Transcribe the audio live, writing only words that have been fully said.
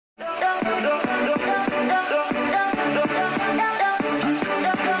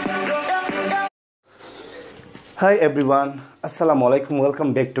Hi everyone, Assalamu alaikum.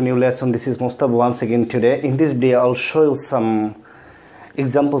 Welcome back to new lesson. This is Mustafa once again today. In this video, I'll show you some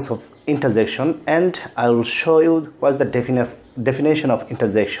examples of interjection and I will show you what's the definition of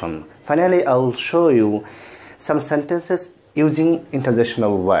interjection. Finally, I will show you some sentences using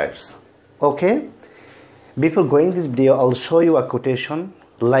interjectional words. Okay? Before going this video, I'll show you a quotation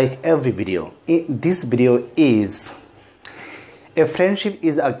like every video. This video is: a friendship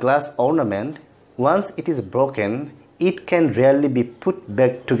is a glass ornament. Once it is broken, it can rarely be put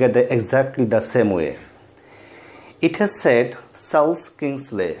back together exactly the same way. It has said Charles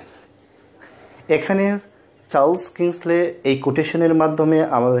Kingsley. এখানে Charles Kingsley এই কোটেশনের মাধ্যমে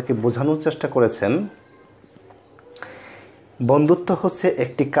আমাদেরকে বোঝানোর চেষ্টা করেছেন বন্ধুত্ব হচ্ছে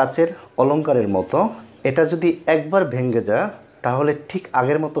একটি কাচের অলংকারের মতো। এটা যদি একবার ভেঙে যায় তাহলে ঠিক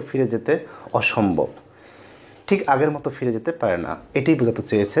আগের মতো ফিরে যেতে অসম্ভব, ঠিক আগের মতো ফিরে যেতে পারে না, এটাই বোঝাতে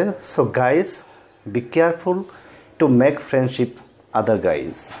চেয়েছে। So guys, be careful to make friendship other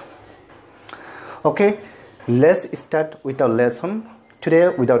guys. Okay, let's start with our lesson today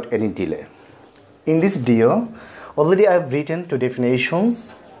without any delay. In this video, already I've written two definitions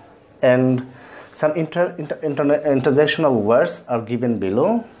and some interjectional words are given below.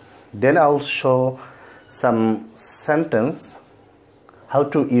 Then I'll show some sentence how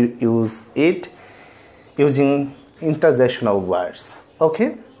to use it using interjectional words. Okay.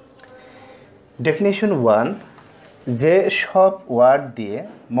 Definition 1, যে সব word দিয়ে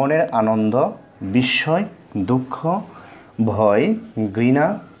মনের আনন্দ, বিস্ময়, দুঃখ, ভয়, ঘৃণা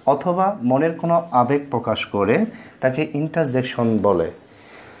অথবা মনের কোনো আবেগ প্রকাশ করে তাকে ইন্টারজেকশন বলে।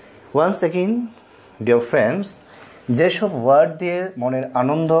 ওয়ান্স অ্যাগেইন ডিয়ার ফ্রেন্ডস, যেসব ওয়ার্ড দিয়ে মনের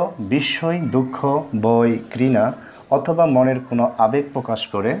আনন্দ, বিস্ময়, দুঃখ, ভয়, ঘৃণা অথবা মনের কোনো আবেগ প্রকাশ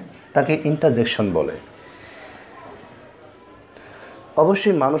করে তাকে ইন্টারজেকশন বলে।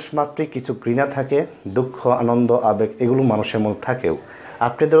 অবশ্যই মানুষ মাত্রই কিছু ঘৃণা থাকে, দুঃখ, আনন্দ, আবেগ এগুলো মানুষের মধ্যে থাকেও,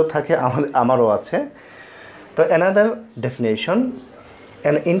 আপনাদেরও থাকে, আমারও আছে। তো another definition,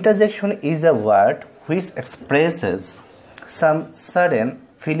 an interjection is a word which expresses some sudden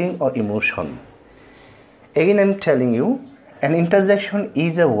feeling or emotion. Again I'm telling you, an interjection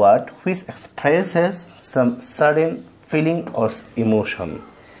is a word which expresses some sudden feeling or emotion.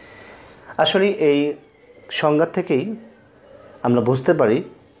 আসলে এই সংজ্ঞা থেকেই আমরা বুঝতে পারি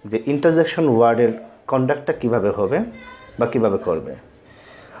যে ইন্টারজেকশন ওয়ার্ডের কন্ডাক্টটা কিভাবে হবে বা কিভাবে করবে।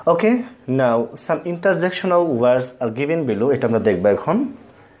 ওকে, নাও সাম interjectional words are given below, এটা আমরা দেখব এখন।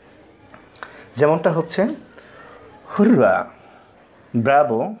 যেমনটা হচ্ছে হুররা,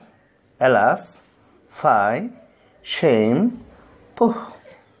 ব্রাভো, এলাস, ফাই, শেম, পুহ,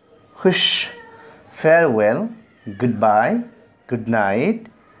 হুশ, farewell, good bye, good night,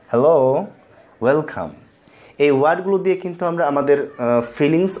 hello, welcome. এই ওয়ার্ডগুলো দিয়ে কিন্তু আমরা আমাদের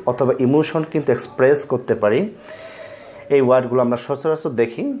ফিলিংস অথবা ইমোশন কিন্তু এক্সপ্রেস করতে পারি। এই ওয়ার্ডগুলো আমরা সচরাচর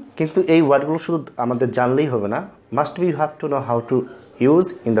দেখি, কিন্তু এই ওয়ার্ডগুলো শুধু আমাদের জানলেই হবে না, must be have to know how to use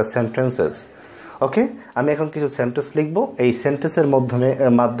in the sentences. ওকে, আমি এখন কিছু সেন্টেন্স লিখব, এই সেন্টেন্সের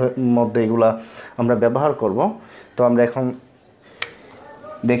মধ্যে এগুলা আমরা ব্যবহার করব। তো আমরা এখন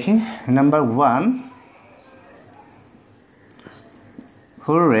দেখি। Number 1,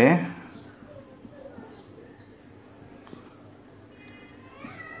 hurray,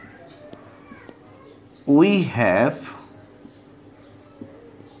 we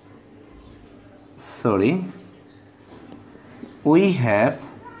have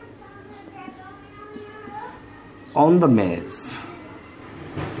on the mess.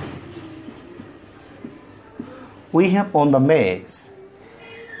 We have on the mess.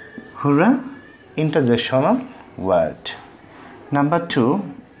 Hurra, interjectional word. Number 2,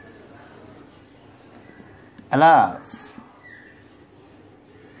 alas,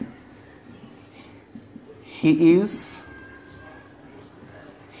 he is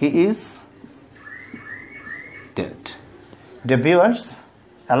dead. The viewers,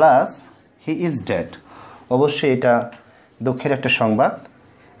 alas, he is dead. অবশ্যই এটা দুঃখের একটা সংবাদ।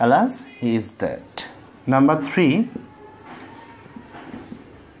 alas, he is dead. Number 3,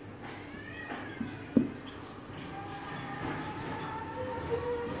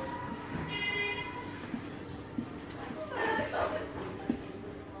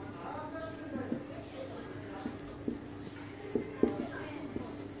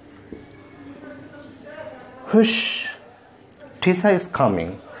 হুশ, teacher is coming.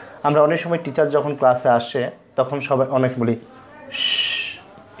 আমরা অনেক সময় teacher যখন ক্লাসে আসে তখন সবাই অনেক বলি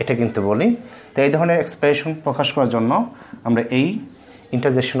এটা কিন্তু বলি। তো এই ধরনের এক্সপ্রেশন প্রকাশ করার জন্য আমরা এই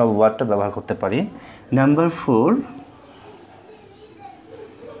ইন্টারজেকশনাল ওয়ার্ডটা ব্যবহার করতে পারি। Number 4,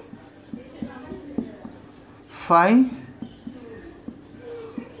 phi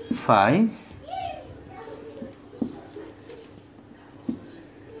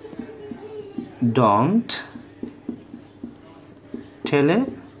don't tell a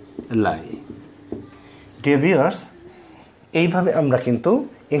lie. Dear viewers, এইভাবে আমরা কিন্তু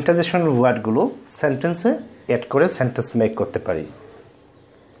ইন্টারজেকশনাল ওয়ার্ডগুলো সেন্টেন্সে অ্যাড করে সেন্টেন্স মেক করতে পারি।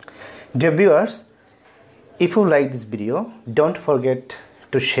 Dear viewers, if you like this video, don't forget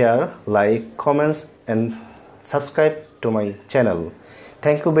to share, like, comments and subscribe to my channel.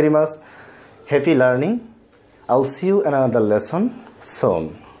 Thank you very much. Happy learning. I'll see you in another lesson soon.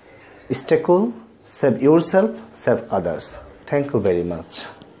 Stay cool, save yourself, save others. Thank you very much.